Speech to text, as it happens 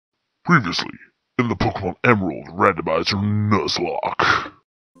Previously, in the Pokemon Emerald Randomizer Nuzlocke.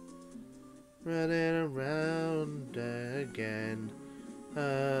 Running around again,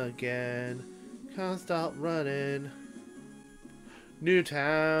 can't stop running. New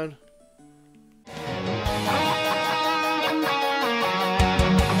town.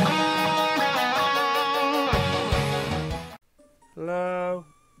 Hello.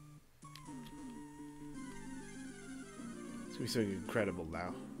 It's gonna be something incredible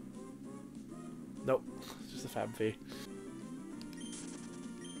now. Nope, it's just a fab fee.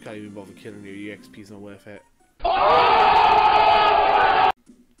 Can't even bother killing you, your XP's not worth it.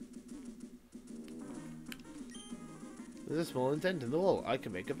 There's a small indent in the wall. I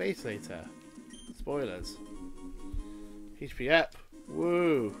can make a base later. Spoilers. HP up.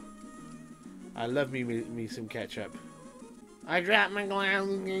 Woo. I love me some ketchup. I dropped my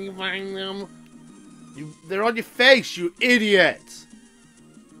glasses. Can you find them? They're on your face, you idiot.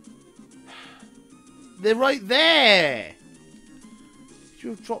 They're right there.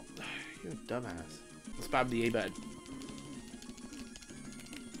 You dropped. You're a dumbass. Spam the A button.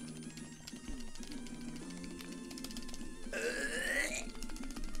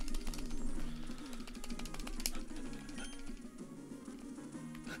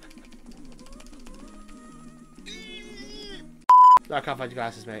 No, I can't find your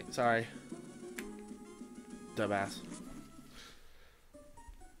glasses, mate. Sorry. Dumbass.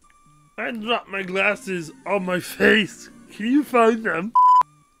 I dropped my glasses on my face. Can you find them?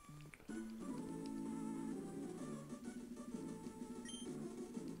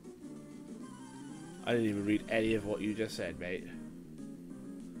 I didn't even read any of what you just said, mate.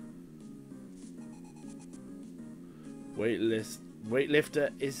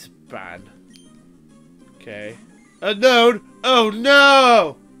 Weightlifter is banned. Okay. Unknown! Oh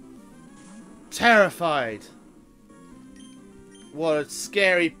no! Terrified. What a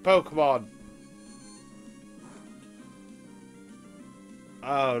scary Pokemon.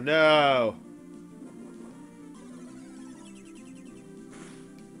 Oh no.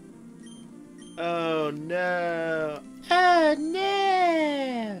 Oh no. Oh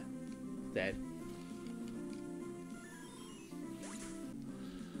no. Dead.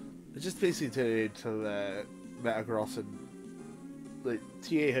 It just basically turned into Metagross and like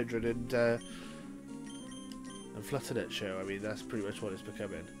T800 and Flutternet show. I mean, that's pretty much what it's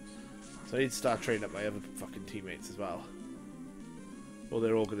becoming. So I need to start training up my other fucking teammates as well. Or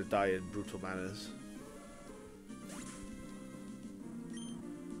they're all going to die in brutal manners.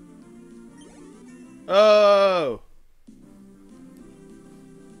 Oh!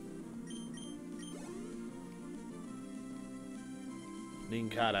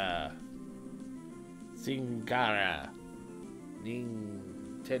 Ninkara. Singara.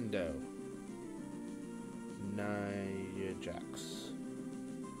 Nintendo. Niajax.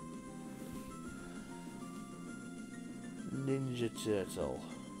 Ninja Turtle.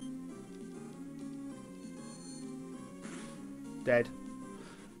 Dead.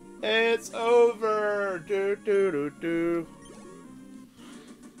 It's over! Do do do do.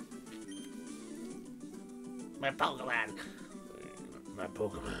 My Pokemon! My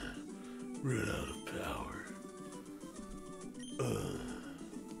Pokemon ran out of power.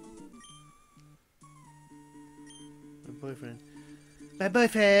 My boyfriend. My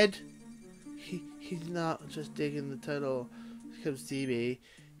boyfriend! He's not just digging the tunnel to come see me.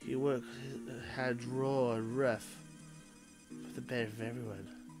 He works his hands raw and rough for the benefit of everyone.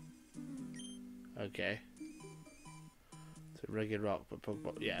 Okay. So regular rock, but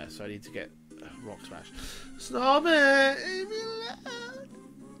Pokemon. Yeah, so I need to get Rock Smash. Snowman! Leave me alone!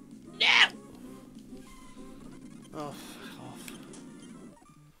 No! Oh, fuck off.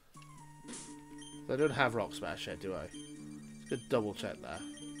 I don't have Rock Smash yet, do I? Let's double check that.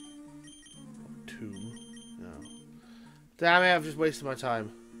 Tomb. No. Damn it, I've just wasted my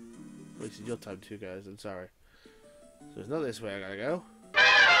time. Wasted your time too, guys. I'm sorry. So it's not this way I gotta go.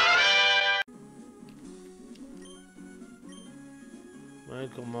 My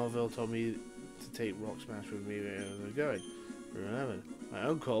uncle Marvell told me to take Rock Smash with me where I was going. Remember, my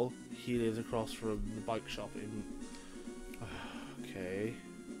uncle, he lives across from the bike shop in... Okay.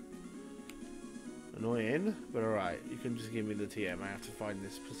 Annoying, but alright. You can just give me the TM. I have to find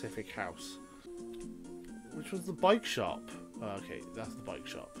this specific house. Which was the bike shop? Oh, okay, that's the bike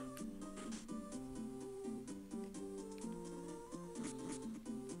shop.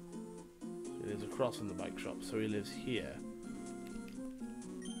 He lives across from the bike shop, so he lives here.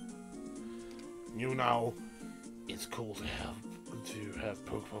 You know, it's cool to have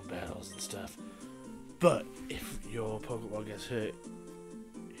Pokemon battles and stuff, but if your Pokemon gets hurt,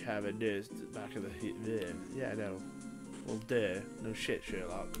 you have a nurse back of the... Yeah, no. Well, duh. No shit,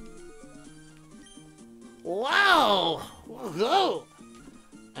 Sherlock. Whoa! Whoa!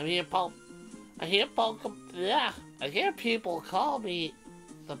 I hear people call me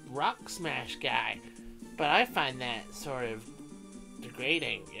the Rock Smash guy, but I find that sort of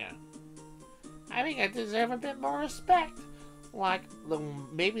degrading, yeah. I think I deserve a bit more respect. Like,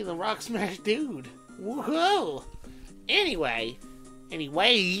 maybe the Rock Smash dude. Woohoo! Anyways,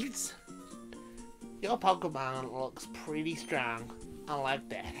 your Pokemon looks pretty strong. I like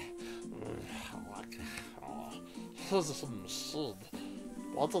that. I like that. Oh, this is some shit.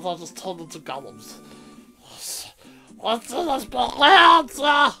 Why did I just turn into golems? What's in this balance?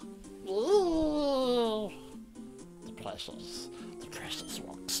 The precious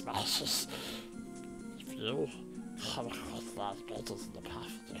Rock Smashers. You come across that buttons in the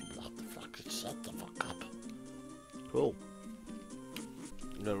path, what the fuck, shut the fuck up. Cool.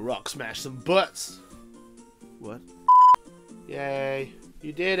 I'm gonna Rock Smash some butts. What? Yay.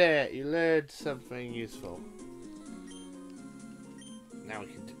 You did it. You learned something useful. Now we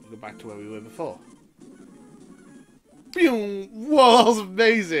can go back to where we were before. Boom! Whoa, that was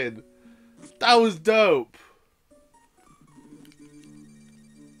amazing. That was dope.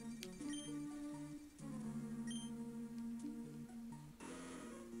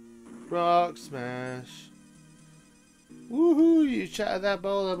 Rock Smash. Woohoo! You shattered that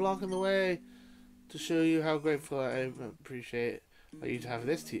boulder blocking the way. To show you how grateful I appreciate you to have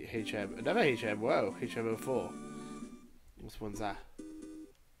this HM. Another HM, whoa, HM04. Which one's that?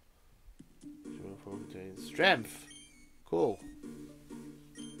 HM04 contains strength. Cool.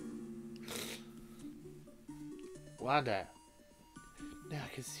 Wanda. Now I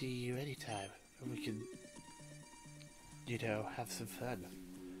can see you anytime. And we can, you know, have some fun.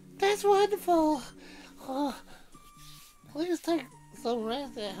 That's wonderful! Oh, please take some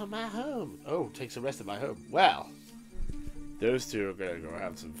rest at my home. Oh, take some rest at my home. Well, those two are gonna go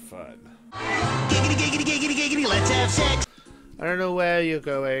have some fun. Giggity, giggity, giggity, giggity, let's have sex! I don't know where you're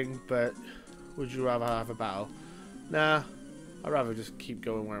going, but would you rather have a battle? Nah, I'd rather just keep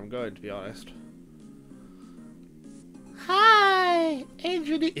going where I'm going, to be honest. Hi!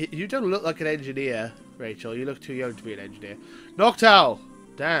 Engineer! You don't look like an engineer, Rachel. You look too young to be an engineer. Noctowl!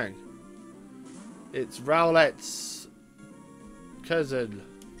 Dang. It's Rowlette's cousin.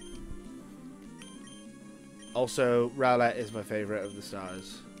 Also, Rowlette is my favourite of the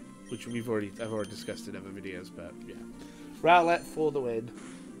stars, which I've already discussed in other videos, but yeah. Rowlette for the win.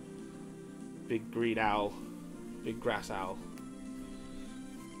 Big green owl. Big grass owl.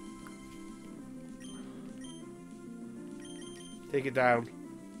 Take it down.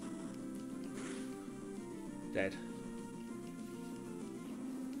 Dead.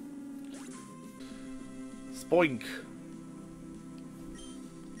 Spoink.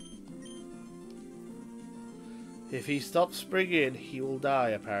 If he stops springing, he will die,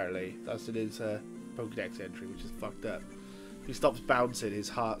 apparently. That's in his Pokedex entry, which is fucked up. If he stops bouncing, his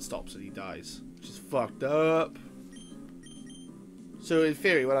heart stops and he dies, which is fucked up. So, in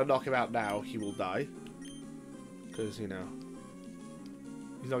theory, when I knock him out now, he will die. Because, you know,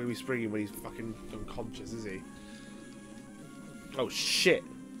 he's not going to be springing when he's fucking unconscious, is he? Oh, shit.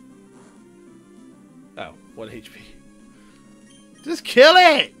 Oh, 1 HP. Just kill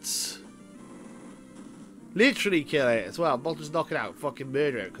it! Literally kill it as well. Not just knock it out, fucking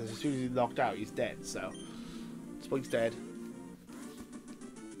murder it. Because as soon as he's knocked out, he's dead, so. Spoink's dead.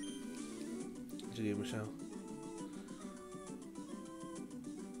 What did you do, Michelle?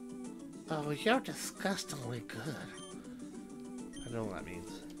 Oh, you're disgustingly good. I don't know what that means.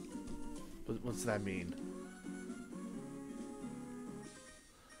 What's that mean?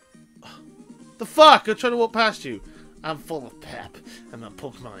 The fuck! I'm trying to walk past you. I'm full of pep, and my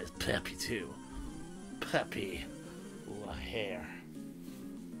Pokemon is peppy too. Peppy. Ooh, a hair.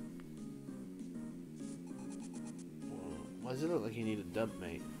 Why does it look like you need a dump,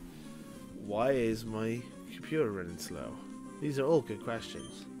 mate? Why is my computer running slow? These are all good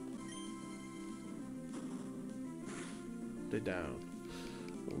questions. They're down.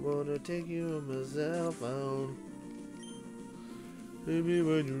 I wanna take you on my cell phone. Maybe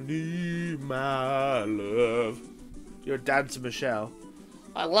when you need my love. You're dancing, Michelle.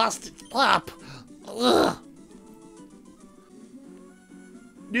 I lost its pop. Ugh.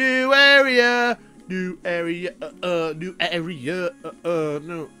 New area, new area, new area,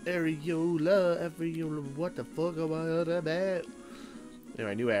 no areola, what the fuck am I on about?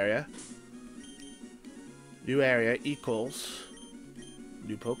 Anyway, new area. New area equals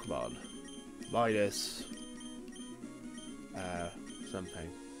new Pokemon minus something.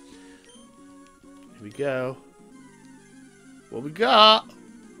 Here we go. What we got?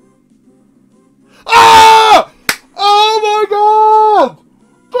 Ah! Oh my god!